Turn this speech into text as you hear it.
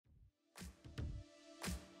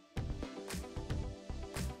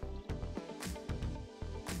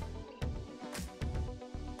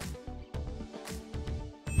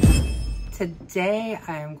today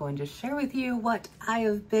I am going to share with you what I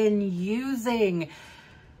have been using,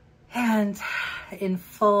 and in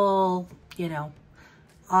full,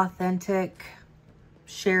 authentic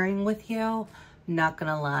sharing with you. Not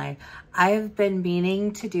gonna lie, I have been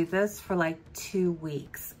meaning to do this for like 2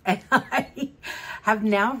 weeks, and I have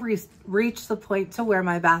now reached the point to where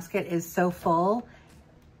my basket is so full,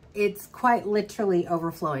 it's quite literally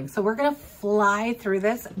overflowing. So we're gonna fly through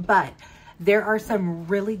this, but there are some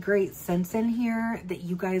really great scents in here that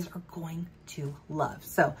you guys are going to love.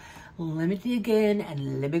 So let me dig in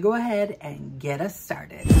and let me go ahead and get us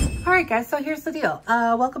started. All right, guys, so here's the deal.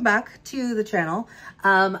 Welcome back to the channel.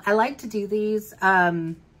 I like to do these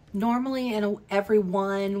normally in every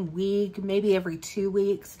 1 week, maybe every 2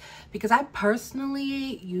 weeks, because I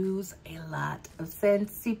personally use a lot of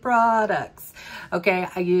Scentsy products. Okay,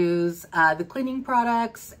 I use the cleaning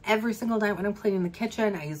products every single night when I'm cleaning the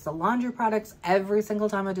kitchen. I use the laundry products every single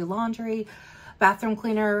time I do laundry. Bathroom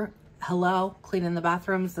cleaner, hello, cleaning the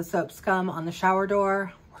bathrooms, the soap scum on the shower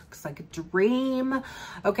door, works like a dream.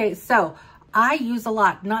 Okay, so I use a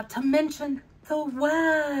lot, not to mention the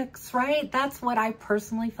wax, right? That's what I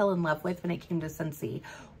personally fell in love with when it came to Scentsy,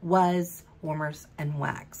 was warmers and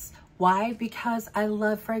wax. Why? Because I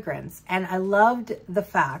love fragrance, and I loved the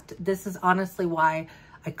fact, this is honestly why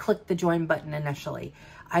I clicked the join button initially.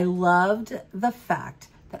 I loved the fact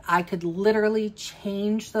that I could literally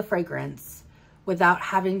change the fragrance without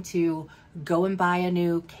having to go and buy a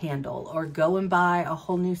new candle or go and buy a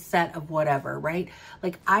whole new set of whatever, right?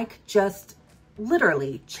 Like I could just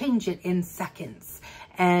literally change it in seconds.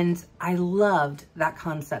 And I loved that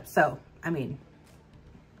concept. So, I mean,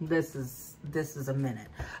 this is a minute.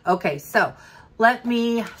 Okay, so let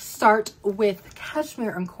me start with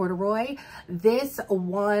cashmere and corduroy. This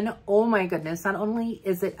one, oh my goodness, not only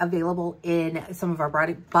is it available in some of our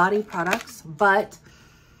body products, but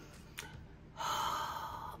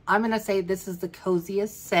I'm gonna say this is the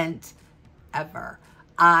coziest scent ever.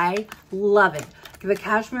 I love it. The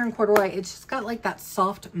cashmere and corduroy, it's just got like that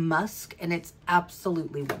soft musk, and it's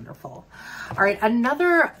absolutely wonderful. All right,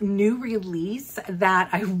 another new release that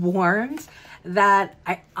I warmed that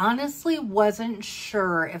I honestly wasn't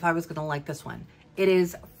sure if I was gonna like this one. It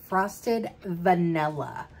is Frosted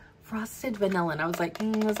Vanilla. Frosted Vanilla, and I was like,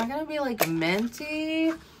 is that gonna be like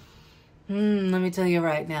minty? Let me tell you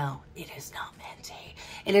right now, it is not minty.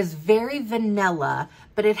 It is very vanilla,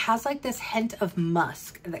 but it has like this hint of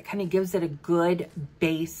musk that kind of gives it a good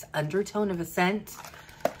base undertone of a scent.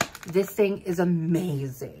 This thing is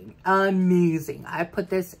amazing, amazing. I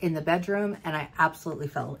put this in the bedroom and I absolutely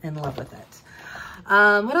fell in love with it.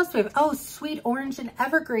 What else do we have? Oh, sweet orange and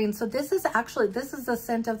evergreen. So this is the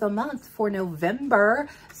scent of the month for November,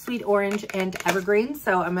 sweet orange and evergreen.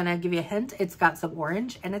 So I'm going to give you a hint. It's got some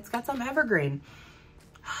orange and it's got some evergreen.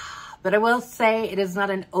 But I will say it is not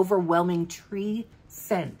an overwhelming tree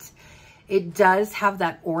scent. It does have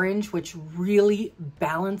that orange, which really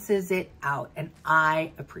balances it out. And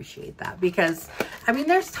I appreciate that because, I mean,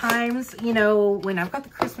 there's times, when I've got the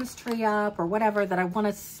Christmas tree up or whatever, that I want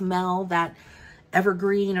to smell that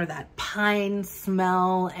evergreen or that pine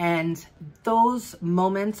smell. And those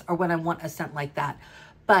moments are when I want a scent like that.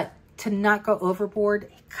 But to not go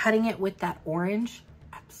overboard, cutting it with that orange,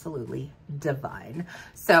 absolutely divine.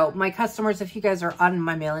 So my customers, if you guys are on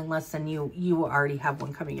my mailing list, and you already have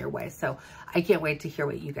one coming your way. So I can't wait to hear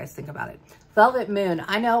what you guys think about it. Velvet Moon.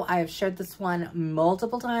 I know I have shared this one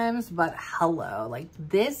multiple times, but hello, like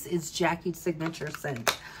this is Jacqui's signature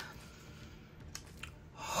scent.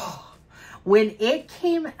 When it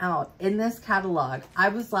came out in this catalog, I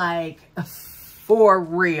was like, for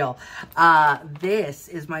real, this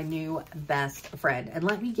is my new best friend. And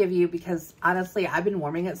let me give you, because honestly, I've been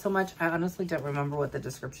warming it so much, I honestly don't remember what the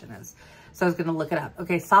description is. So I was gonna look it up.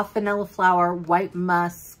 Okay, soft vanilla flower, white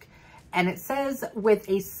musk, and it says with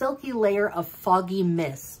a silky layer of foggy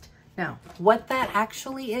mist. Now, what that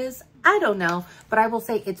actually is, I don't know, but I will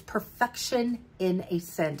say it's perfection in a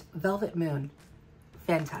scent. Velvet Moon,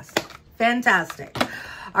 fantastic, fantastic.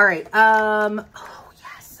 All right,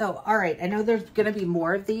 so, all right, I know there's going to be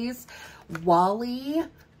more of these. Wally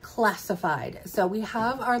Classified. So we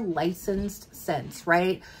have our licensed scents,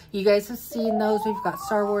 right? You guys have seen those. We've got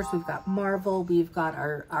Star Wars, we've got Marvel, we've got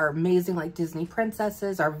our amazing like Disney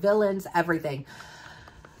princesses, our villains, everything.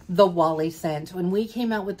 The Wally scent. When we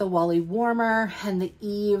came out with the Wally warmer and the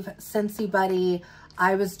Eve Scentsy Buddy,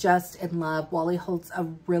 I was just in love. Wally holds a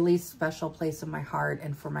really special place in my heart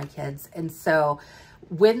and for my kids. And so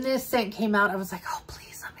when this scent came out, I was like, oh,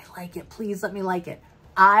 please let me like it. Please let me like it.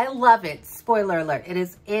 I love it. Spoiler alert. It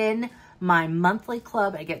is in my monthly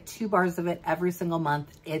club. I get 2 bars of it every single month.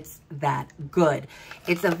 It's that good.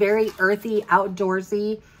 It's a very earthy,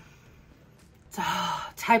 outdoorsy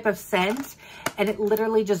type of scent, and it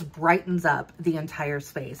literally just brightens up the entire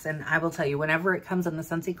space. And I will tell you, whenever it comes in the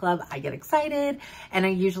Scentsy Club, I get excited, and I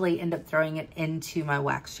usually end up throwing it into my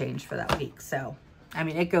wax change for that week. So I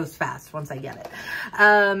mean, it goes fast once I get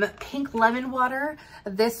it. Pink Lemon Water.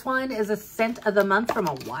 This one is a scent of the month from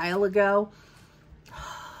a while ago,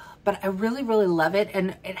 but I really, really love it.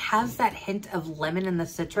 And it has that hint of lemon in the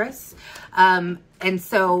citrus. And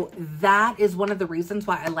so that is one of the reasons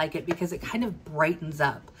why I like it, because it kind of brightens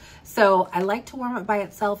up. So I like to warm it by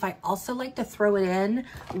itself. I also like to throw it in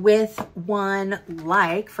with one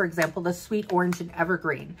like, for example, the Sweet Orange and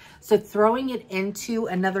Evergreen. So throwing it into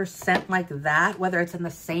another scent like that, whether it's in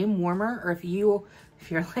the same warmer, or if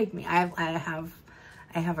you're like me, I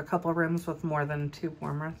have a couple of rooms with more than 2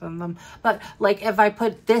 warmers in them. But like if I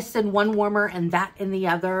put this in one warmer and that in the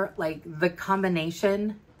other, like the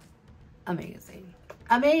combination, amazing.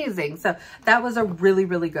 Amazing. So that was a really,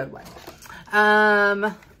 really good one.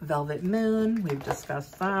 Velvet Moon, we've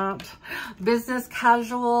discussed that. Business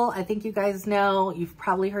Casual, I think you guys know, you've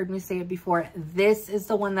probably heard me say it before. This is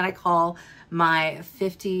the one that I call my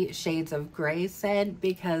 50 Shades of Grey scent,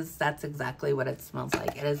 because that's exactly what it smells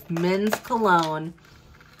like. It is men's cologne.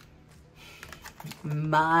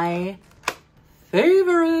 My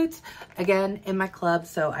favorite. Again, in my club,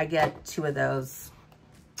 so I get 2 of those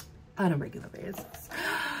on a regular basis.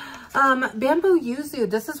 Bamboo Yuzu.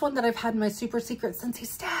 This is one that I've had in my super secret Scentsy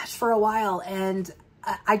stash for a while, and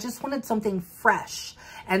I just wanted something fresh.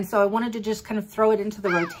 And so I wanted to just kind of throw it into the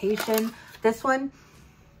rotation. This one,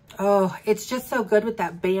 oh, it's just so good with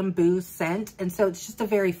that bamboo scent. And so it's just a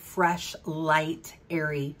very fresh, light,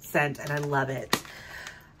 airy scent, and I love it.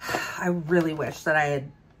 I really wish that I had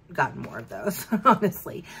gotten more of those,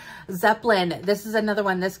 honestly. Zeppelin, this is another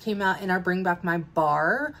one. This came out in our Bring Back My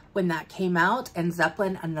Bar when that came out. And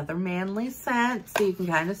Zeppelin, another manly scent. So you can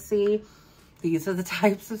kind of see these are the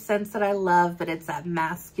types of scents that I love, but it's that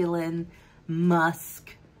masculine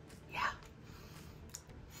musk. Yeah.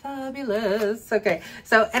 Fabulous. Okay.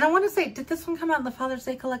 So, and I want to say, did this one come out in the Father's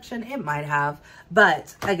Day collection? It might have,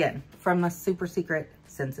 but again, from the super secret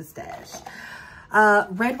Scentsy stash.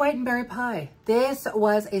 Red, White, and Berry Pie. This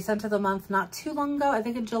was a scent of the month not too long ago. I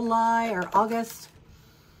think in July or August.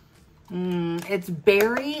 It's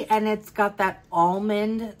berry, and it's got that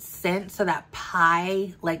almond scent. So that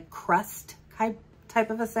pie, like crust type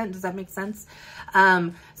of a scent. Does that make sense?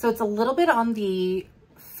 So it's a little bit on the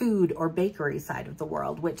food or bakery side of the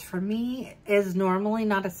world, which for me is normally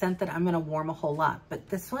not a scent that I'm going to warm a whole lot. But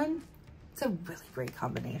this one, it's a really great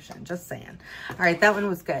combination, just saying. All right, that one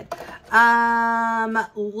was good.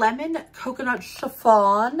 Lemon Coconut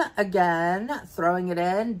Chiffon, again, throwing it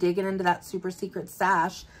in, digging into that super secret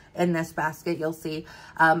stash in this basket, you'll see.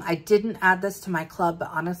 I didn't add this to my club, but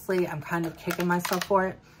honestly, I'm kind of kicking myself for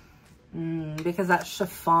it. Because that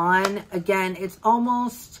chiffon, again, it's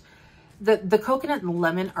almost, the coconut and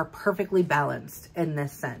lemon are perfectly balanced in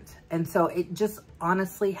this scent. And so it just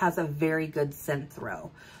honestly has a very good scent throw.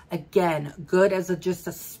 Again, good as just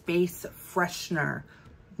a space freshener.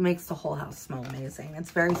 Makes the whole house smell amazing.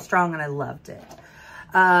 It's very strong and I loved it.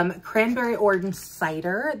 Cranberry Orange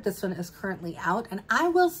Cider. This one is currently out. And I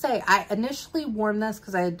will say, I initially warmed this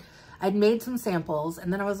because I'd made some samples.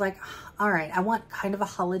 And then I was like, all right, I want kind of a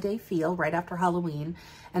holiday feel right after Halloween.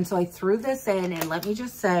 And so I threw this in, and let me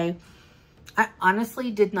just say, I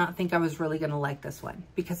honestly did not think I was really going to like this one,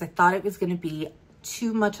 because I thought it was going to be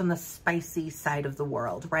too much on the spicy side of the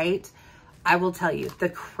world, right? I will tell you, the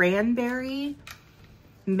cranberry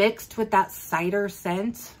mixed with that cider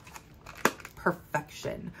scent,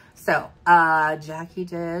 perfection. So Jacqui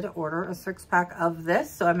did order a 6-pack of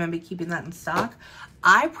this, so I'm going to be keeping that in stock.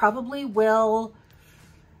 I probably will,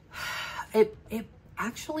 it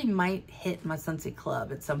actually might hit my Scentsy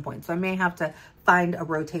Club at some point, so I may have to find a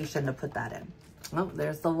rotation to put that in. Oh,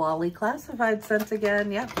 there's the Wally Classified scent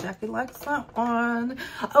again. Yep, Jacqui likes that one.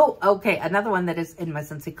 Oh, okay, another one that is in my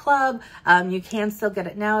Scentsy Club. You can still get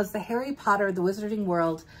it now, is the Harry Potter, the Wizarding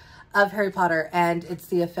World of Harry Potter, and it's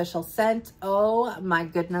the official scent. Oh my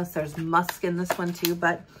goodness, there's musk in this one too,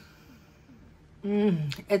 but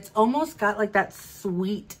it's almost got like that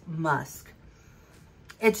sweet musk.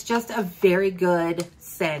 It's just a very good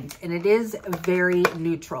scent, and it is very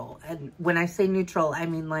neutral. And when I say neutral, I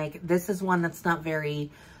mean like this is one that's not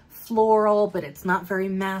very floral, but it's not very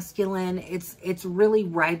masculine. It's really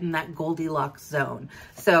right in that Goldilocks zone.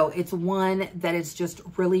 So it's one that is just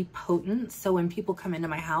really potent. So when people come into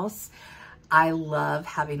my house, I love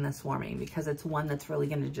having this warming, because it's one that's really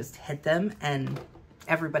going to just hit them and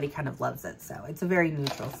everybody kind of loves it. So it's a very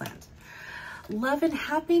neutral scent. Love and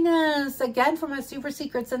Happiness. Again, from my super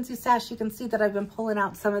secret Scentsy stash, you can see that I've been pulling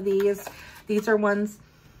out some of these. These are ones,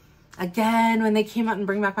 again, when they came out in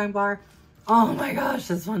Bring Back My Bar. Oh my gosh,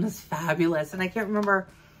 this one is fabulous. And I cannot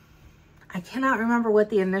remember what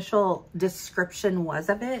the initial description was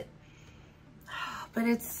of it. But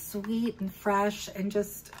it's sweet and fresh and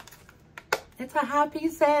just, it's a happy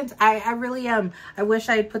scent. I really am. I wish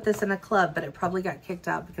I had put this in a club, but it probably got kicked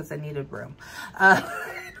out because I needed room. In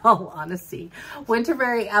all honesty.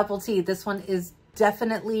 Winterberry Apple Tea. This one is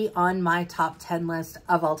definitely on my top 10 list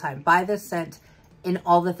of all time. Buy this scent in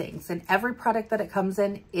all the things. In every product that it comes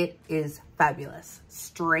in, it is fabulous.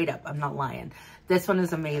 Straight up. I'm not lying. This one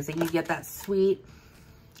is amazing. You get that sweet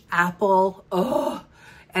apple. Oh,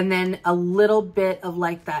 and then a little bit of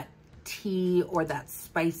like that tea or that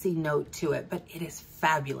spicy note to it, but it is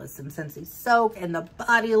fabulous in Scentsy Soak and the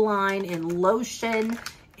body line, in lotion,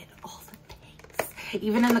 in all the things.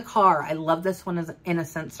 Even in the car, I love this one as in a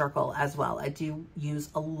scent circle as well. I do use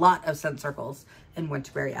a lot of scent circles in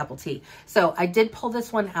Winterberry Apple Tea. So I did pull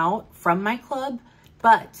this one out from my club,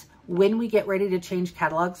 but when we get ready to change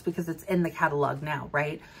catalogs, because it's in the catalog now,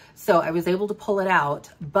 right? So I was able to pull it out,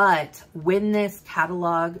 but when this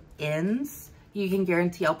catalog ends, you can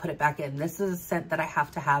guarantee I'll put it back in. This is a scent that I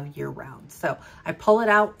have to have year round. So I pull it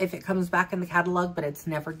out if it comes back in the catalog, but it's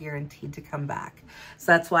never guaranteed to come back.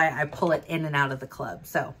 So that's why I pull it in and out of the club.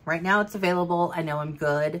 So right now it's available. I know I'm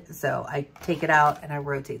good. So I take it out and I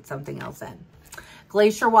rotate something else in.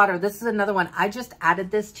 Glacier Water. This is another one. I just added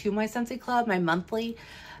this to my Scentsy Club, my monthly.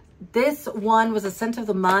 This one was a scent of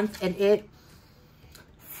the month, and it,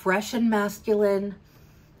 fresh and masculine.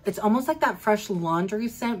 It's almost like that fresh laundry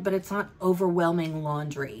scent, but it's not overwhelming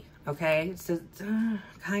laundry, okay? So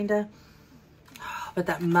kind of, but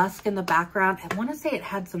that musk in the background, I want to say it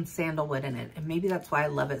had some sandalwood in it, and maybe that's why I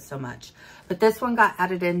love it so much. But this one got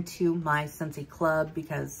added into my Scentsy Club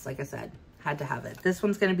because, like I said, had to have it. This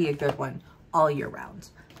one's going to be a good one all year round.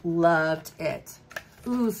 Loved it.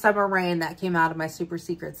 Ooh, Summer Rain. That came out of my super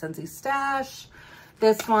secret Scentsy stash.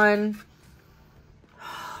 This one,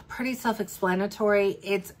 pretty self-explanatory.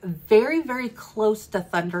 It's very, very close to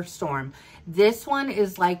Thunderstorm. This one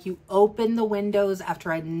is like you open the windows after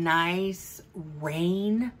a nice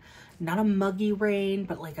rain, not a muggy rain,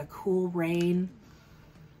 but like a cool rain.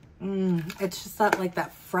 It's just that, like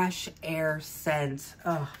that fresh air scent.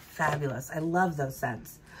 Oh, fabulous. I love those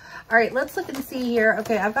scents. All right, let's look and see here.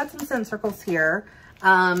 Okay, I've got some scent circles here.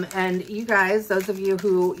 And you guys, those of you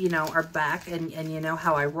who, you know, are back and you know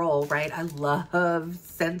how I roll, right? I love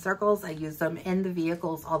scent circles. I use them in the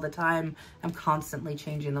vehicles all the time. I'm constantly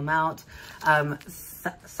changing them out.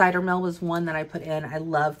 Cider Mill was one that I put in. I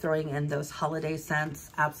love throwing in those holiday scents.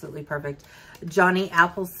 Absolutely perfect. Johnny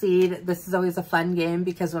Appleseed. This is always a fun game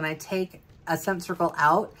because when I take a scent circle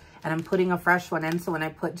out, and I'm putting a fresh one in. So when I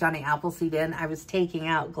put Johnny Appleseed in, I was taking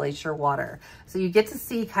out Glacier Water. So you get to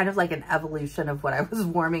see kind of like an evolution of what I was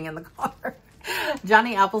warming in the car.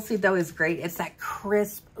 Johnny Appleseed, though, is great. It's that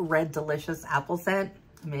crisp, red, delicious apple scent.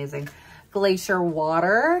 Amazing. Glacier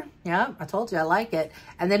Water. Yeah, I told you I like it.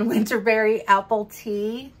 And then Winterberry Apple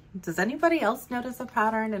Tea. Does anybody else notice a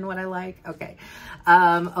pattern in what I like? Okay.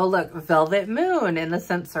 Oh, look, Velvet Moon in the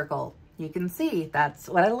scent circle. You can see that's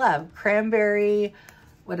what I love. Cranberry...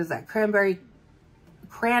 What is that? Cran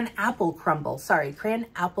Apple Crumble. Sorry, Cran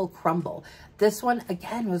Apple Crumble. This one,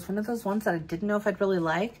 again, was one of those ones that I didn't know if I'd really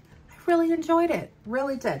like. I really enjoyed it.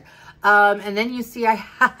 Really did. And then you see I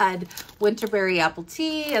had Winterberry Apple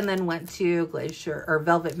Tea and then went to Glacier or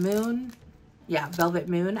Velvet Moon. Yeah, Velvet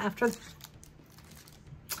Moon after.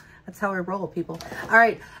 That's how I roll, people. All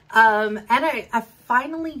right. And I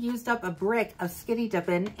finally used up a brick of Skinny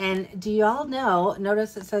Dippin'. And do y'all know,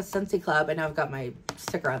 notice it says Scentsy Club. I know I've got my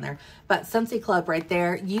sticker on there, but Scentsy Club right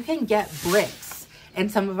there. You can get bricks and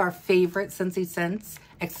some of our favorite Scentsy scents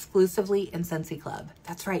exclusively in Scentsy Club.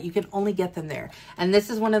 That's right. You can only get them there. And this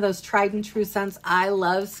is one of those tried and true scents. I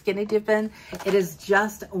love Skinny Dippin'. It is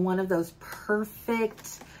just one of those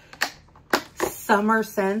perfect summer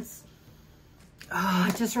scents. Oh,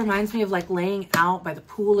 it just reminds me of like laying out by the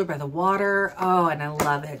pool or by the water. Oh, and I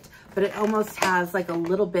love it. But it almost has like a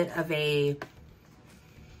little bit of a,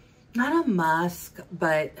 not a musk,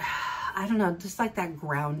 but I don't know, just like that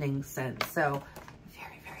grounding scent. So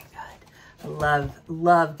very, very good. I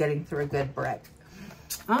love getting through a good brick.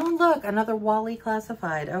 Oh, look, another Wally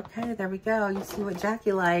Classified. Okay, there we go. You see what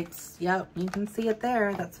Jacqui likes. Yep, you can see it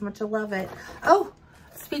there. That's how much I love it. Oh,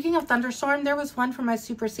 speaking of Thunderstorm, there was one from my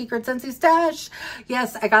super secret Scentsy stash.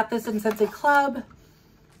 Yes, I got this in Scentsy Club.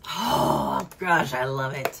 Oh gosh, I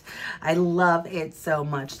love it. I love it so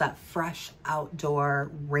much. That fresh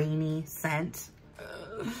outdoor rainy scent.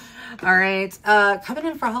 All right, coming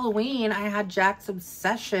in for Halloween, I had Jack's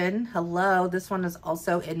Obsession. Hello, this one is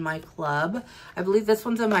also in my club. I believe this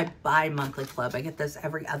one's in my bi-monthly club. I get this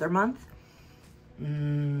every other month.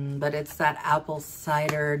 But it's that apple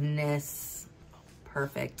cider-ness.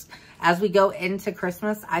 Perfect. As we go into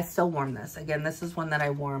Christmas, I still warm this. Again, this is one that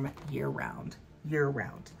I warm year-round.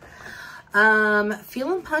 Year-round.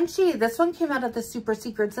 Feeling Punchy. This one came out of the Super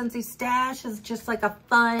Secret Scentsy Stash. It's just like a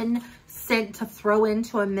fun scent to throw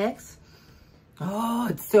into a mix. Oh,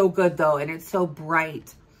 it's so good though, and it's so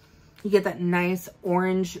bright. You get that nice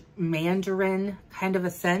orange mandarin kind of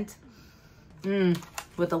a scent.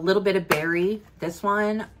 With a little bit of berry. This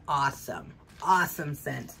one, awesome. Awesome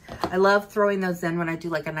scent. I love throwing those in when I do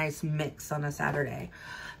like a nice mix on a Saturday.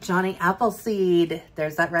 Johnny Appleseed.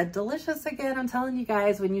 There's that Red Delicious again. I'm telling you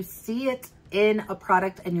guys, when you see it in a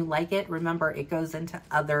product and you like it, remember it goes into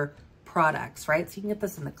other products, right? So you can get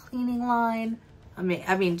this in the cleaning line. I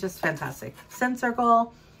mean, just fantastic. Scent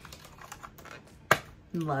Circle.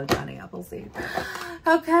 Love Johnny Appleseed.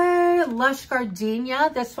 Okay, Lush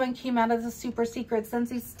Gardenia. This one came out of the Super Secret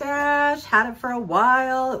Scentsy Stash. Had it for a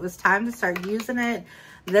while. It was time to start using it.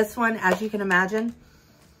 This one, as you can imagine,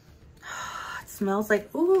 it smells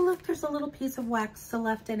like, ooh, look, there's a little piece of wax still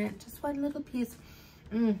left in it. Just one little piece.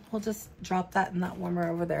 We'll just drop that in that warmer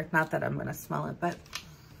over there. Not that I'm going to smell it, but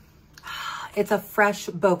it's a fresh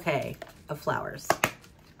bouquet of flowers.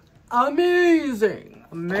 Amazing.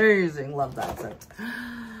 Amazing. Love that scent.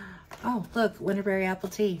 Oh, look, Winterberry Apple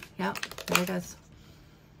Tea. Yep, there it is.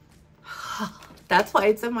 That's why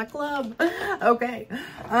it's in my club. Okay.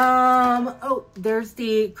 Oh, there's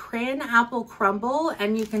the Cran Apple Crumble,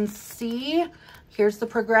 and you can see, here's the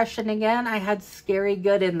progression again. I had Scary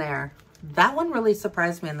Good in there. That one really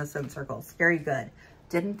surprised me in the Scent Circle. Scary Good.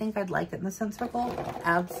 Didn't think I'd like it in the Scent Circle.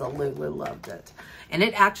 Absolutely loved it. And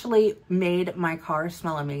it actually made my car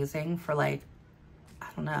smell amazing for like, I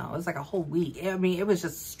don't know, it was like a whole week. I mean, it was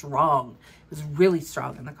just strong. It was really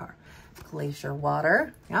strong in the car. Glacier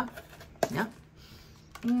Water. Yep. Yep.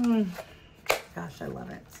 Gosh, I love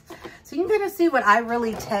it. So you can kind of see what I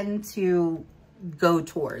really tend to go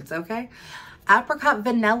towards, okay? Apricot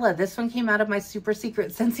Vanilla. This one came out of my Super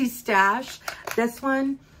Secret Scentsy Stash. This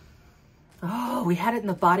one, oh, we had it in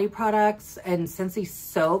the body products and Scentsy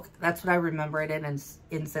Soak. That's what I remember it in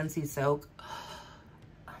Scentsy Soak. Oh,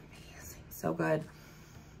 amazing. So good.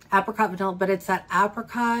 Apricot Vanilla, but it's that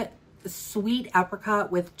apricot, sweet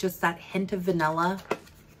apricot with just that hint of vanilla.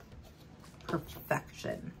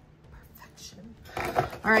 Perfection. Perfection.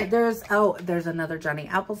 All right, there's another Johnny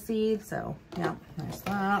Appleseed. So, yeah, there's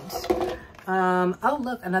that. Oh,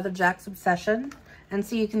 look, another Jack's Obsession. And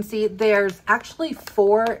so you can see there's actually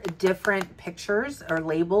 4 different pictures or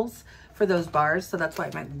labels for those bars. So that's why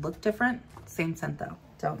it might look different. Same scent though.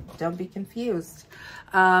 Don't be confused.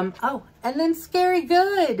 Oh, and then Scary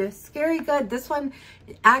Good. Scary Good. This one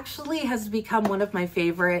actually has become one of my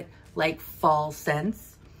favorite like fall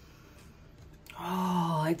scents.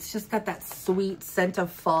 Oh, it's just got that sweet scent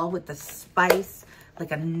of fall with the spice,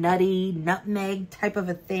 like a nutty nutmeg type of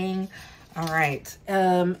a thing. All right.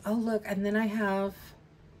 Oh, look, and then I have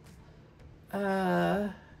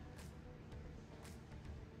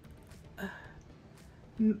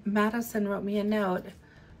Madison wrote me a note.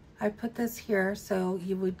 I put this here so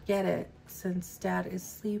you would get it since Dad is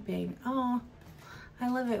sleeping. Oh, I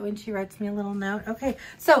love it when she writes me a little note. Okay,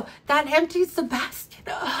 so that empties the basket.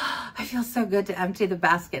 Oh, I feel so good to empty the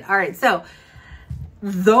basket. All right, so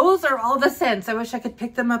those are all the scents. I wish I could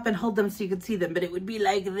pick them up and hold them so you could see them, but it would be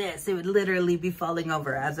like this. It would literally be falling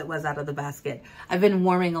over as it was out of the basket. I've been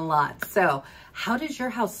warming a lot. So how does your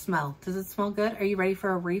house smell? Does it smell good? Are you ready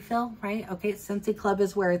for a refill, right? Okay, Scentsy Club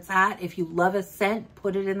is where it's at. If you love a scent,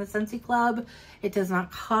 put it in the Scentsy Club. It does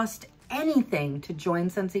not cost anything to join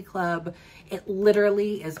Scentsy Club. It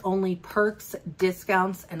literally is only perks,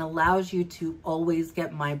 discounts, and allows you to always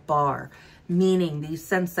get my bar. Meaning these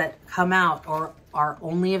scents that come out or are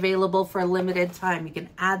only available for a limited time, you can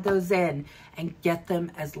add those in and get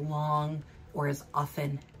them as long or as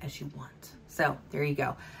often as you want. So there you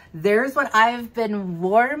go. There's what I've been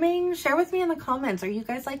warming. Share with me in the comments. Are you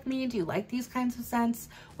guys like me? Do you like these kinds of scents?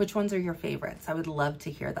 Which ones are your favorites? I would love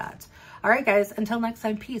to hear that. All right, guys, until next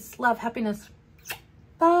time, peace, love, happiness.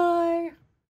 Bye.